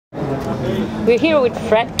We're here with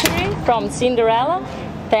FRED COURY from Cinderella.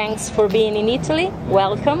 Thanks for being in Italy.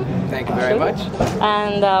 Welcome. Thank you very much.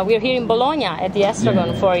 And we're here in Bologna at the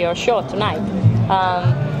Estragon for your show tonight.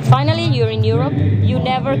 Finally, you're in Europe. You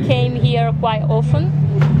never came here quite often.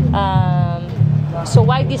 So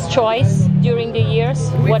why this choice during the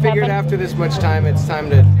years? We figured after this much time, it's time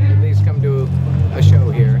to at least come to a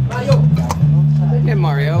show here. Hey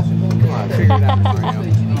Mario, come on, figure it out, Mario.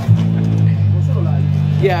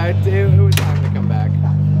 Yeah, it was time to come back.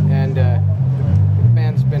 And the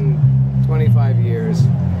band's been 25 years.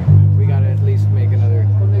 We gotta at least make another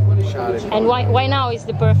shot at it. And why now is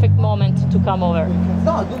the perfect moment to come over?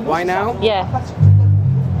 Why now? Yeah.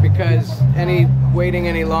 Because waiting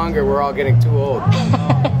any longer, we're all getting too old.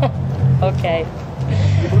 Okay.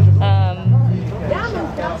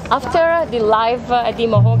 After the live at the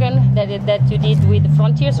Mohogan that you did with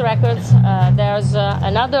Frontiers Records, there's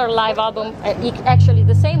another live album, actually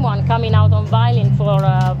the same one, coming out on violin for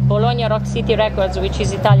Bologna Rock City Records, which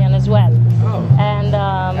is Italian as well. Oh. And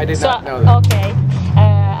I did not know that. Okay.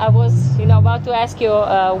 I was, about to ask you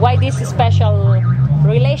why this special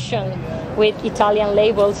relation with Italian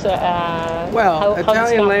labels. Well,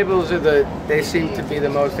 Italian labels they seem to be the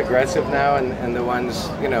most aggressive now, and the ones,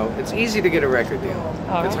 it's easy to get a record deal.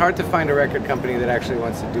 It's hard to find a record company that actually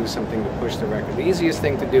wants to do something to push the record. The easiest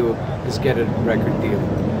thing to do is get a record deal.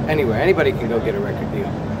 Anywhere, anybody can go get a record deal.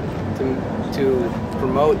 To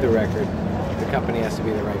promote the record, the company has to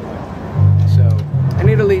be the right one. So, and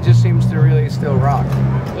Italy just seems to really still rock.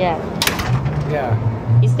 Yeah. Yeah.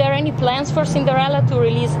 Is there any plans for Cinderella to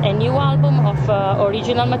release a new album of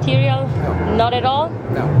original material? No. Not at all?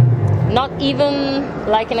 No. Not even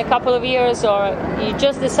like in a couple of years, or you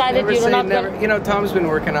just decided you're not going to... Tom's been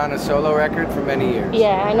working on a solo record for many years.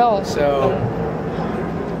 Yeah, I know. So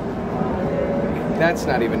that's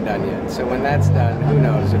not even done yet. So when that's done, who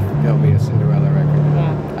knows if there'll be a Cinderella record.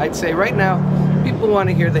 Yeah. I'd say right now, people want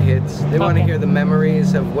to hear the hits. They want to hear the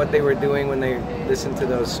memories of what they were doing when they listened to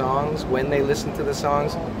those songs, when they listened to the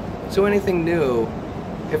songs. So anything new,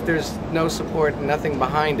 if there's no support, nothing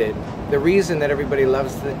behind it, the reason that everybody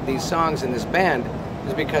loves these songs in this band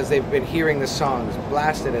is because they've been hearing the songs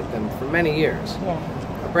blasted at them for many years. Yeah.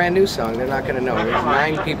 A brand new song, they're not going to know. There's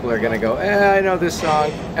 9 people are going to go, I know this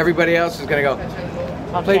song. Everybody else is going to go,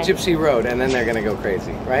 play Gypsy Road, and then they're going to go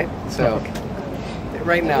crazy, right? So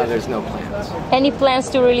right now there's no plans. Any plans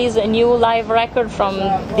to release a new live record from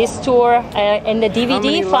this tour and the DVD? How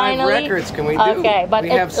many finally? live records can we do? Okay, but we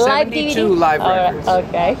have 72 live records.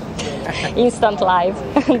 Okay. Instant live.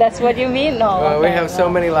 That's what you mean? No. We have so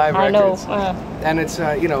many live records. I know. And it's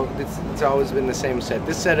it's always been the same set.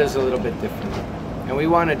 This set is a little bit different, and we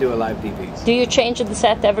want to do a live DVD. Do you change the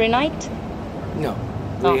set every night? No,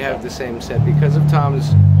 we have the same set because of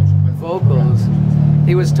Tom's vocals.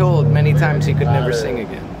 He was told many times he could never sing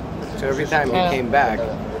again. So every time he came back,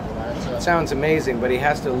 it sounds amazing, but he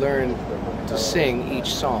has to learn to sing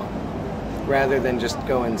each song rather than just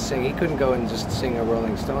go and sing. He couldn't go and just sing a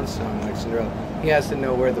Rolling Stones song like Cinderella. He has to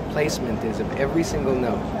know where the placement is of every single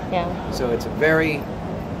note. Yeah. So it's a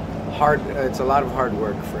lot of hard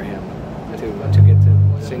work for him to get to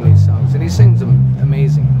sing these songs. And he sings them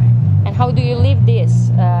amazingly. And how do you live this?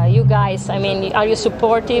 You guys, I mean, are you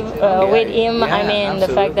supportive with him? Yeah, I mean, absolutely. the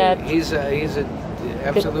fact that... He's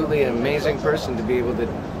absolutely an amazing person to be able to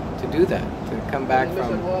do that, to come back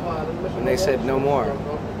from when they said no more.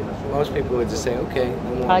 Most people would just say, okay,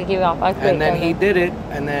 no more. I'll give up. I'll quit. And then he did it,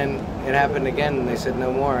 and then it happened again, and they said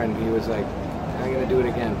no more, and he was like, I'm going to do it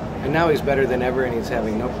again. And now he's better than ever, and he's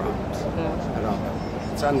having no problems at all.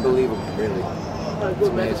 It's unbelievable, really. It's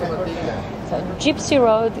amazing. So, Gypsy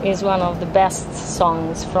Road is one of the best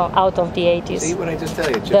songs from out of the 80s. See what I just tell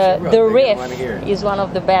you? Gypsy Road, the riff is one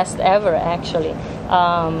of the best ever, actually.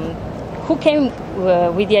 Who came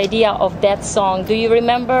with the idea of that song? Do you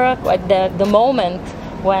remember the moment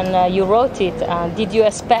when you wrote it? Did you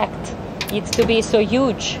expect it to be so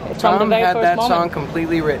huge from the very first moment? Tom had that song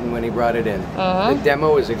completely written when he brought it in. The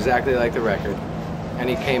demo was exactly like the record. And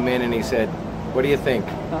he came in and he said, what do you think?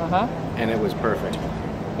 And it was perfect.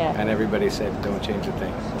 Yeah. And everybody said, don't change a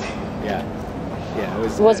thing. Yeah. Yeah,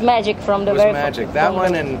 it was magic from the very first. It was magic. That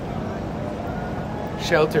one and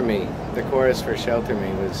Shelter Me, the chorus for Shelter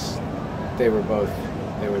Me they were both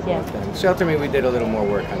done. Shelter Me we did a little more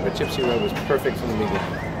work on, but Gypsy Road was perfect from the beginning.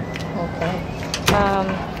 Okay.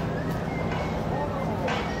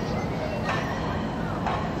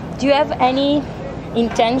 Do you have any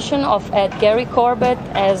intention of Gary Corbett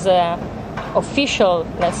as a official,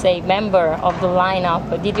 let's say, member of the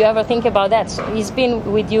lineup? Did you ever think about that? So he's been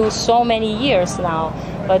with you so many years now,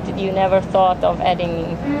 but you never thought of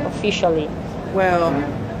adding officially? Well,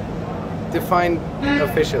 Define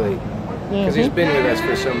officially, because he's been with us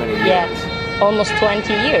for so many years. Yeah, almost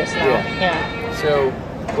 20 years now. Yeah. So,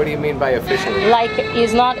 what do you mean by officially? Like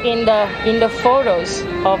he's not in the photos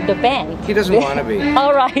of the band. He doesn't want to be.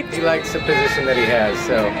 All right. He likes the position that he has,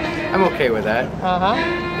 so I'm okay with that.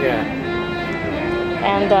 Yeah.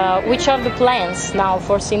 And which are the plans now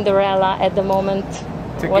for Cinderella at the moment?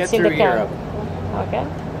 To get through Europe. Okay.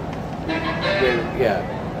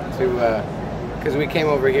 Because we came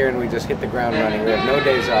over here and we just hit the ground running. We have no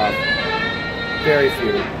days off, very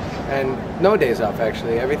few, and no days off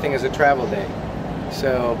actually. Everything is a travel day.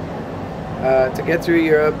 So to get through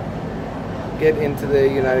Europe, get into the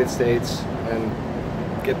United States, and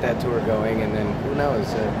get that tour going, and then who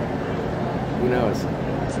knows? Who knows?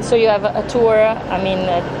 So you have a tour, I mean,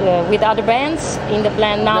 with other bands in the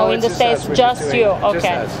plan now in the States? Just you? Okay.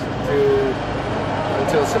 Just us,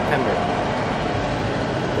 until September.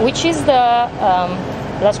 Which is the,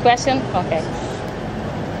 last question? Okay.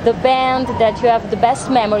 The band that you have the best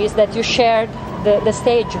memories that you shared the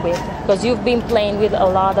stage with? Because you've been playing with a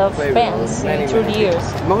lot of bands through the years.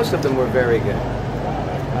 Most of them were very good.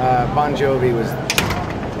 Bon Jovi was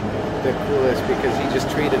the coolest because he just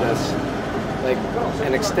treated us like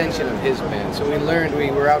an extension of his band. So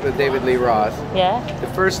we were out with David Lee Roth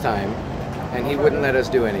the first time, and he wouldn't let us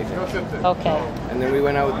do anything. Okay. And then we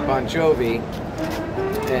went out with Bon Jovi,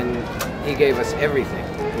 and he gave us everything.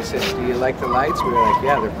 He said, "Do you like the lights?" We were like,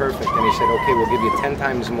 "Yeah, they're perfect." And he said, "Okay, we'll give you 10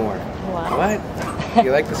 times more." Wow. What? Do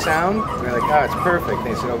you like the sound? We were like, "Oh, it's perfect." And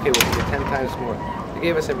he said, "Okay, we'll give you 10 times more." He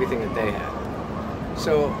gave us everything that they had.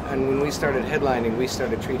 So, and when we started headlining, we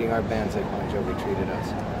started treating our bands like Bon Jovi treated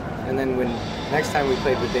us. And then next time we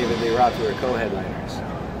played with David Lee Roth, we were co-headliners.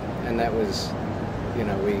 And that was, you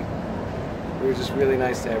know, we were just really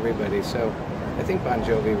nice to everybody. So I think Bon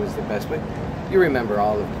Jovi was the best. But you remember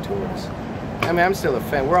all of the tours. I mean, I'm still a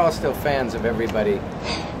fan. We're all still fans of everybody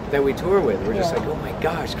that we tour with. We're just like, oh my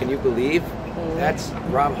gosh, can you believe that's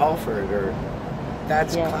Rob Halford, or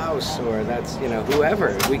that's Klaus, or that's, you know,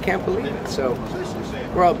 whoever. We can't believe it. So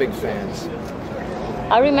we're all big fans.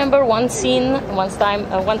 I remember one scene, one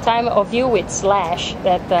time of you with Slash,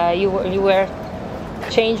 that you were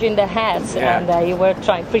changing the hats and you were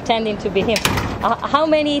pretending to be him. How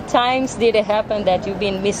many times did it happen that you've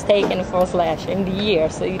been mistaken for Slash in the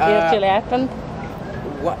years? It actually happened?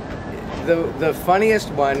 What? The funniest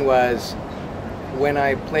one was when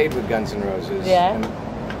I played with Guns N' Roses. Yeah.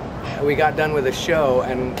 And we got done with a show,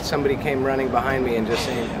 and somebody came running behind me and just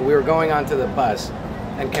saying, we were going onto the bus,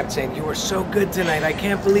 and kept saying, "You were so good tonight. I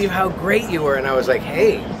can't believe how great you were." And I was like,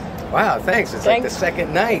 "Hey, wow, thanks. It's like the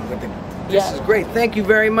second night. But this is great. Thank you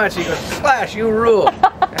very much." He goes, "Slash, you rule."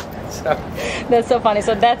 So, that's so funny.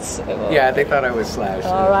 So that's... yeah, they thought I was Slash.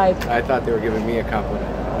 All right. I thought they were giving me a compliment.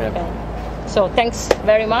 Okay. So thanks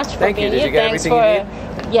very much for being here. Did you get thanks everything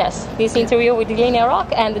for you yes, this interview with LINEA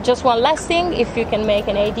ROCK. And just one last thing, if you can make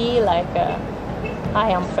an AD like I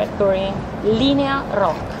am FRED COURY, LINEA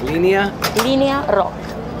ROCK. LINEA ROCK.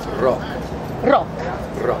 Rock.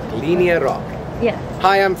 LINEA ROCK. Yeah.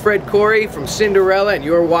 Hi, I'm FRED COURY from Cinderella, and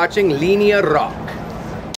you're watching LINEA ROCK.